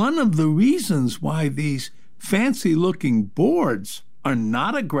officials. One of the reasons why these fancy-looking boards are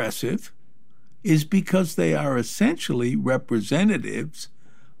not aggressive is because they are essentially representatives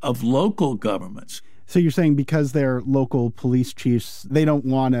of local governments. So you're saying because they're local police chiefs, they don't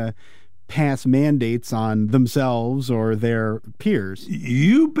want to pass mandates on themselves or their peers?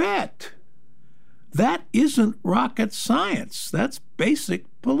 You bet. That isn't rocket science. That's basic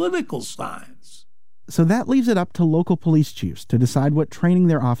political science. So that leaves it up to local police chiefs to decide what training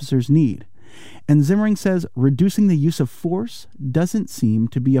their officers need. And Zimmering says reducing the use of force doesn't seem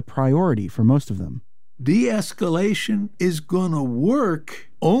to be a priority for most of them. De-escalation is going to work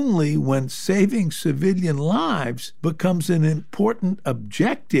only when saving civilian lives becomes an important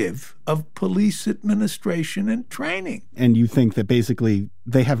objective of police administration and training. And you think that basically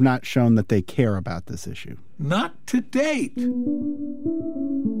they have not shown that they care about this issue? Not to date.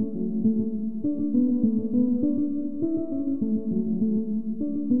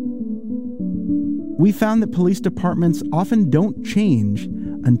 We found that police departments often don't change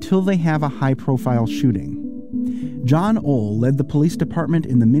until they have a high-profile shooting. John Ohl led the police department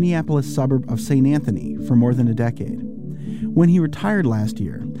in the Minneapolis suburb of St. Anthony for more than a decade. When he retired last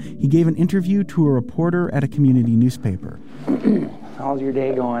year, he gave an interview to a reporter at a community newspaper. How's your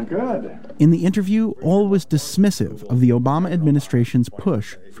day going? Good. In the interview, Ohl was dismissive of the Obama administration's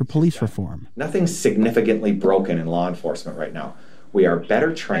push for police reform. Nothing's significantly broken in law enforcement right now. We are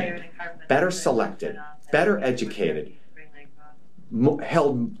better trained, better selected, better educated,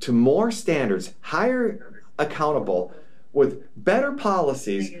 held to more standards, higher accountable, with better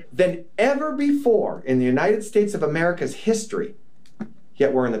policies than ever before in the United States of America's history.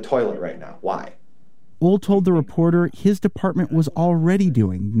 Yet we're in the toilet right now. Why? Ohl told the reporter his department was already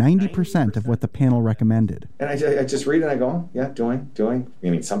doing 90% of what the panel recommended. And I just read and I go, yeah, doing. I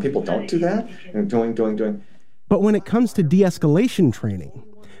mean, some people don't do that. And doing. But when it comes to de-escalation training,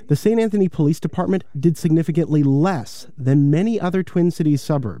 the St. Anthony Police Department did significantly less than many other Twin Cities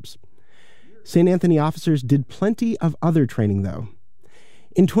suburbs. St. Anthony officers did plenty of other training, though.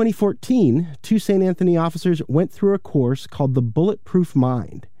 In 2014, 2 St. Anthony officers went through a course called the Bulletproof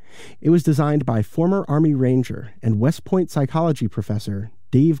Mind. It was designed by former Army Ranger and West Point psychology professor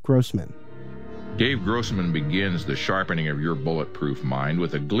Dave Grossman. Dave Grossman begins the sharpening of your bulletproof mind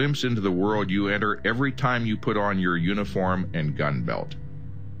with a glimpse into the world you enter every time you put on your uniform and gun belt.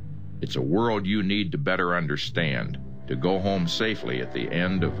 It's a world you need to better understand, to go home safely at the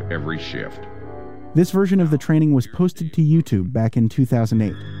end of every shift. This version of the training was posted to YouTube back in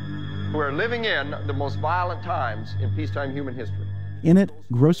 2008. We're living in the most violent times in peacetime human history. In it,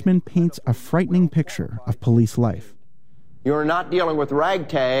 Grossman paints a frightening picture of police life. You're not dealing with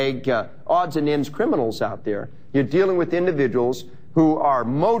ragtag, odds and ends criminals out there. You're dealing with individuals who are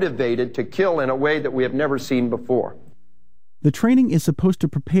motivated to kill in a way that we have never seen before. The training is supposed to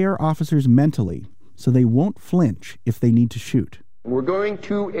prepare officers mentally so they won't flinch if they need to shoot. We're going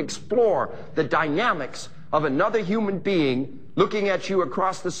to explore the dynamics of another human being looking at you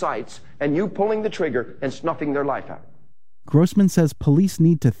across the sights and you pulling the trigger and snuffing their life out. Grossman says police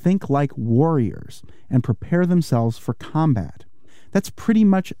need to think like warriors and prepare themselves for combat. That's pretty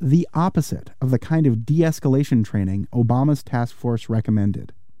much the opposite of the kind of de-escalation training Obama's task force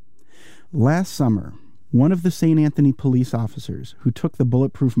recommended. Last summer, one of the St. Anthony police officers who took the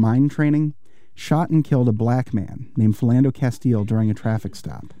Bulletproof Mind training shot and killed a black man named Philando Castile during a traffic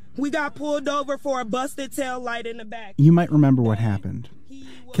stop. We got pulled over for a busted tail light in the back. You might remember what happened.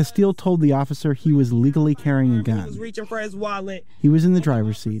 Castile told the officer he was legally carrying a gun. He was reaching for his wallet. He was in the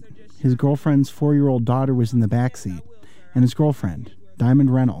driver's seat. His girlfriend's 4-year-old daughter was in the back seat. And his girlfriend,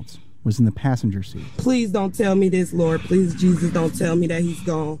 Diamond Reynolds, was in the passenger seat. Please don't tell me this, Lord. Please, Jesus, don't tell me that he's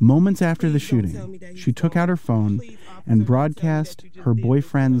gone. Moments after the shooting, she took out her phone and broadcast her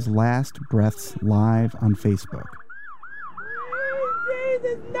boyfriend's last breaths live on Facebook.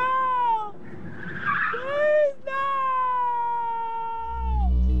 Jesus, no! Please, no!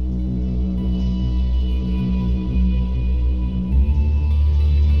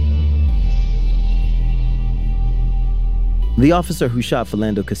 The officer who shot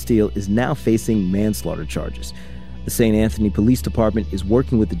Philando Castile is now facing manslaughter charges. The St. Anthony Police Department is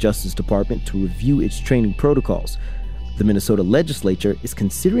working with the Justice Department to review its training protocols. The Minnesota legislature is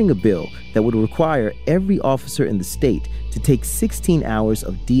considering a bill that would require every officer in the state to take 16 hours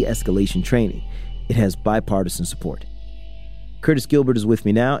of de-escalation training. It has bipartisan support. Curtis Gilbert is with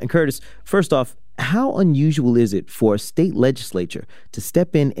me now. And Curtis, first off, how unusual is it for a state legislature to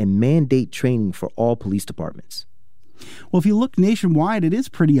step in and mandate training for all police departments? Well, if you look nationwide, it is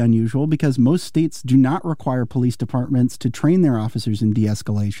pretty unusual because most states do not require police departments to train their officers in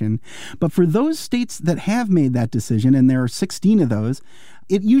de-escalation. But for those states that have made that decision, and there are 16 of those,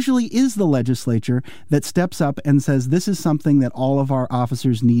 it usually is the legislature that steps up and says this is something that all of our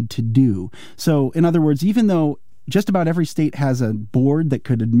officers need to do. So, in other words, even though just about every state has a board that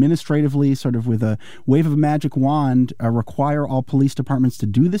could administratively, sort of with a wave of a magic wand, require all police departments to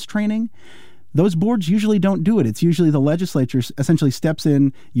do this training, Those boards usually don't do it. It's usually the legislature essentially steps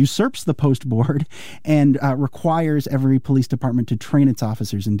in, usurps the post board, and requires every police department to train its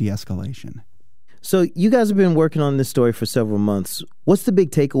officers in de-escalation. So you guys have been working on this story for several months. What's the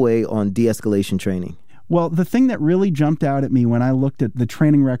big takeaway on de-escalation training? Well, the thing that really jumped out at me when I looked at the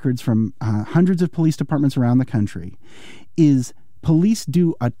training records from hundreds of police departments around the country is police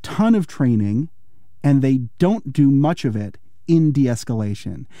do a ton of training and they don't do much of it in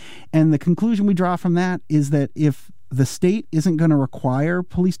de-escalation. And the conclusion we draw from that is that if the state isn't going to require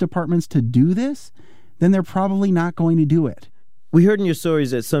police departments to do this, then they're probably not going to do it. We heard in your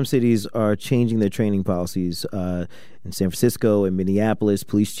stories that some cities are changing their training policies. In San Francisco and Minneapolis,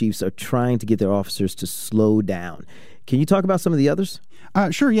 police chiefs are trying to get their officers to slow down. Can you talk about some of the others?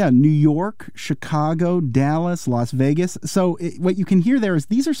 Sure, yeah. New York, Chicago, Dallas, Las Vegas. So what you can hear there is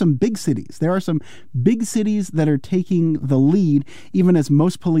these are some big cities. There are some big cities that are taking the lead, even as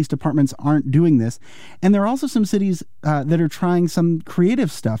most police departments aren't doing this. And there are also some cities that are trying some creative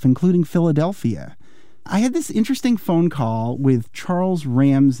stuff, including Philadelphia. I had this interesting phone call with Charles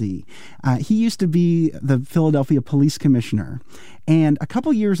Ramsey. He used to be the Philadelphia police commissioner. And a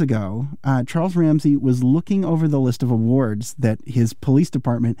couple years ago, Charles Ramsey was looking over the list of awards that his police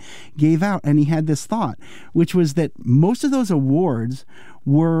department gave out. And he had this thought, which was that most of those awards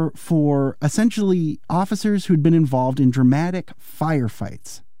were for essentially officers who'd been involved in dramatic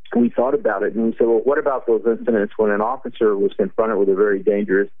firefights. We thought about it and we said, well, what about those incidents when an officer was confronted with a very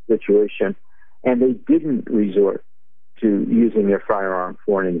dangerous situation and they didn't resort to using their firearm,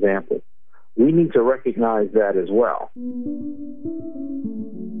 for an example? We need to recognize that as well.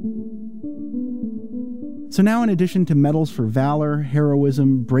 So now, in addition to medals for valor,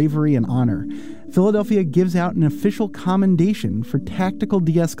 heroism, bravery, and honor, Philadelphia gives out an official commendation for tactical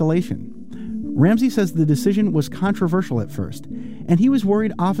de-escalation. Ramsey says the decision was controversial at first, and he was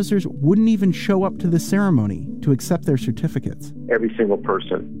worried officers wouldn't even show up to the ceremony to accept their certificates. Every single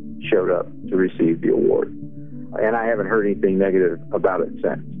person showed up to receive the award, and I haven't heard anything negative about it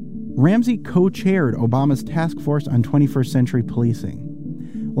since. Ramsey co-chaired Obama's task force on 21st century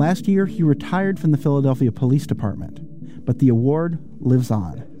policing. Last year, he retired from the Philadelphia Police Department, but the award lives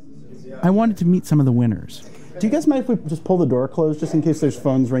on. I wanted to meet some of the winners. Do you guys mind if we just pull the door closed just in case there's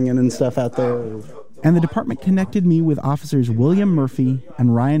phones ringing and stuff out there? And the department connected me with officers William Murphy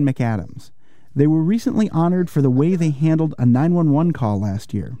and Ryan McAdams. They were recently honored for the way they handled a 911 call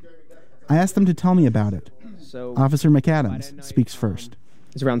last year. I asked them to tell me about it. So, Officer McAdams speaks first.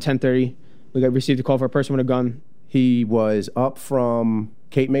 It's around 10:30. We received a call for a person with a gun. He was up from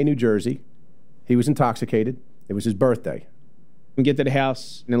Cape May, New Jersey. He was intoxicated. It was his birthday. We get to the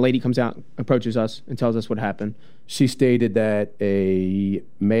house, and a lady comes out, approaches us, and tells us what happened. She stated that a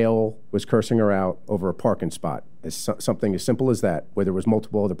male was cursing her out over a parking spot. It's something as simple as that, where there was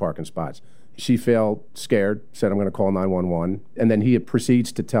multiple other parking spots. She felt scared, said, I'm going to call 911. And then he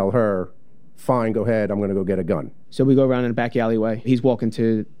proceeds to tell her, fine, go ahead, I'm going to go get a gun. So we go around in the back alleyway. He's walking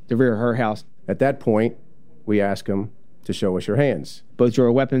to the rear of her house. At that point, we ask him to show us your hands. Both draw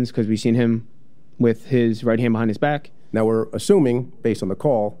weapons because we've seen him with his right hand behind his back. Now we're assuming, based on the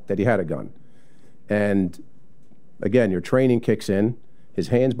call, that he had a gun. And again, your training kicks in, his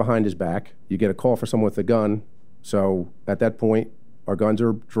hand's behind his back, you get a call for someone with a gun. So at that point, our guns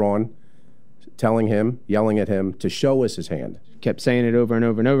are drawn, telling him, yelling at him to show us his hand. Kept saying it over and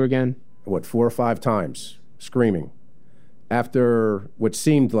over and over again. 4 or 5 times, screaming. After what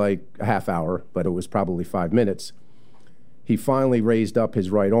seemed like a half hour, but it was probably 5 minutes, he finally raised up his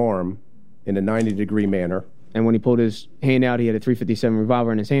right arm in a 90-degree manner. And when he pulled his hand out, he had a .357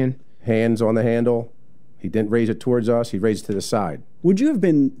 revolver in his hand. Hands on the handle. He didn't raise it towards us. He raised it to the side. Would you have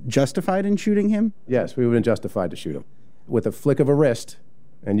been justified in shooting him? Yes, we would have been justified to shoot him. With a flick of a wrist,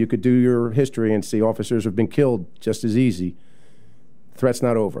 and you could do your history and see officers have been killed just as easy. Threat's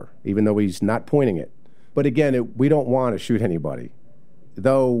not over, even though he's not pointing it. But again, we don't want to shoot anybody.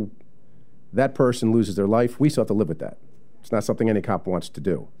 Though that person loses their life, we still have to live with that. It's not something any cop wants to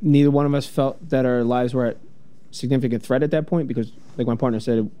do. Neither one of us felt that our lives were at significant threat at that point because, like my partner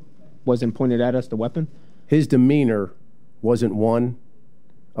said, it wasn't pointed at us, the weapon. His demeanor wasn't one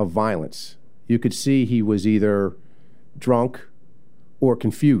of violence. You could see he was either drunk or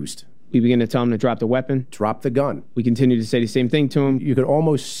confused. We began to tell him to drop the weapon. Drop the gun. We continued to say the same thing to him. You could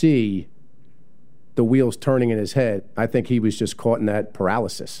almost see the wheels turning in his head. I think he was just caught in that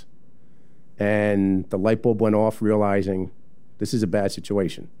paralysis. And the light bulb went off, realizing this is a bad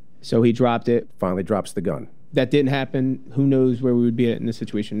situation. So he dropped it. Finally drops the gun. That didn't happen. Who knows where we would be in this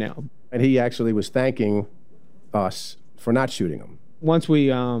situation now. And he actually was thanking us for not shooting him. Once we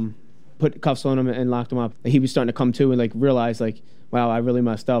put cuffs on him and locked him up. He was starting to come to and like realize like, wow, I really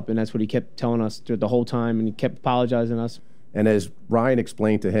messed up. And that's what he kept telling us the whole time, and he kept apologizing to us. And as Ryan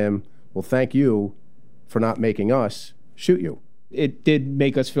explained to him, well, thank you for not making us shoot you. It did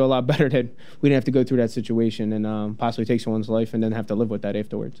make us feel a lot better that we didn't have to go through that situation and possibly take someone's life and then have to live with that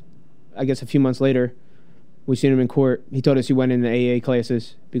afterwards. I guess a few months later, we seen him in court. He told us he went in the AA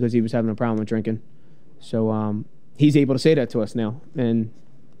classes because he was having a problem with drinking. So he's able to say that to us now, and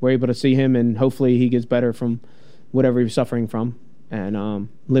we're able to see him, and hopefully he gets better from whatever he was suffering from and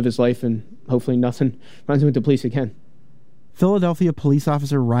live his life, and hopefully nothing runs him with the police again. Philadelphia police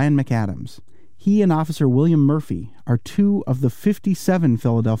officer Ryan McAdams. He and Officer William Murphy are two of the 57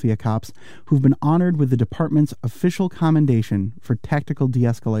 Philadelphia cops who've been honored with the department's official commendation for tactical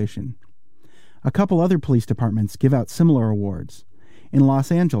de-escalation. A couple other police departments give out similar awards. In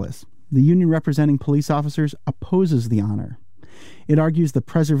Los Angeles, the union representing police officers opposes the honor. It argues the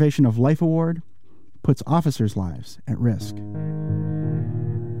Preservation of Life Award puts officers' lives at risk.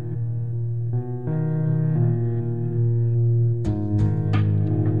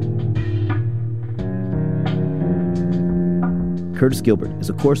 Curtis Gilbert is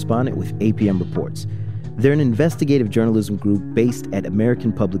a correspondent with APM Reports. They're an investigative journalism group based at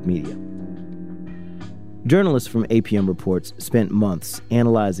American Public Media. Journalists from APM Reports spent months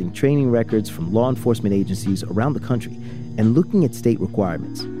analyzing training records from law enforcement agencies around the country and looking at state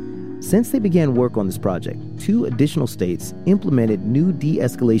requirements. Since they began work on this project, 2 additional states implemented new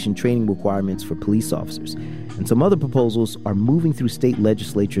de-escalation training requirements for police officers, and some other proposals are moving through state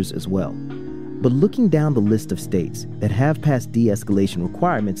legislatures as well. But looking down the list of states that have passed de-escalation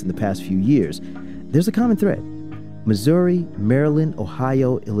requirements in the past few years, there's a common thread: Missouri, Maryland,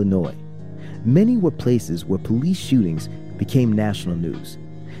 Ohio, Illinois. Many were places where police shootings became national news.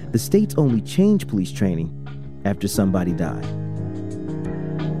 The states only changed police training after somebody died.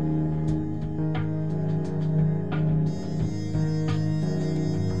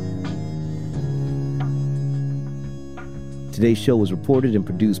 Today's show was reported and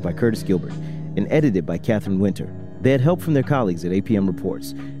produced by Curtis Gilbert and edited by Catherine Winter. They had help from their colleagues at APM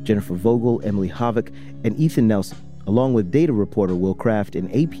Reports, Jennifer Vogel, Emily Havoc, and Ethan Nelson, along with data reporter Will Kraft and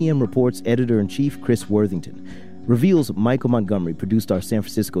APM Reports editor-in-chief Chris Worthington. Reveals Michael Montgomery produced our San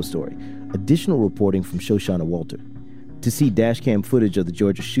Francisco story. Additional reporting from Shoshana Walter. To see dashcam footage of the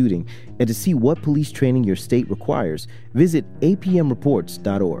Georgia shooting and to see what police training your state requires, visit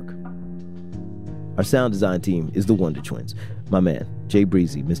apmreports.org. Our sound design team is the Wonder Twins. My man, Jay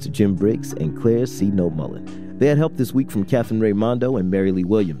Breezy, Mr. Jim Briggs, and Claire C. Mullen. They had help this week from Catherine Raimondo and Mary Lee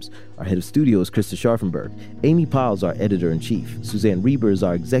Williams. Our head of studio is Krista Scharfenberg. Amy Powell's our editor-in-chief. Suzanne Reber is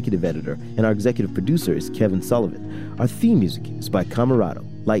our executive editor, and our executive producer is Kevin Sullivan. Our theme music is by Camerado,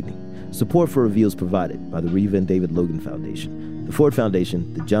 Lightning. Support for Reveals provided by the Reva and David Logan Foundation, the Ford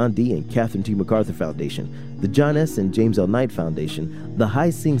Foundation, the John D. and Catherine T. MacArthur Foundation, the John S. and James L. Knight Foundation, the Hi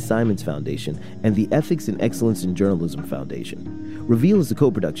Sing Simons Foundation, and the Ethics and Excellence in Journalism Foundation. Reveal is a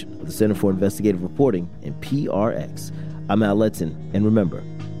co-production of the Center for Investigative Reporting and PRX. I'm Al Letson, and remember,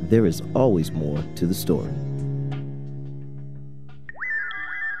 there is always more to the story.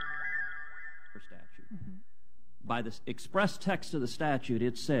 By the express text of the statute,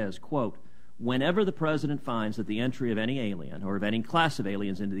 it says, quote, whenever the president finds that the entry of any alien or of any class of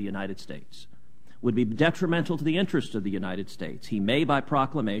aliens into the United States would be detrimental to the interests of the United States, he may, by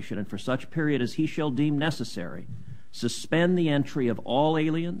proclamation and for such period as he shall deem necessary, suspend the entry of all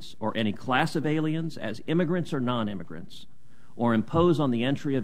aliens or any class of aliens as immigrants or non-immigrants, or impose on the entry of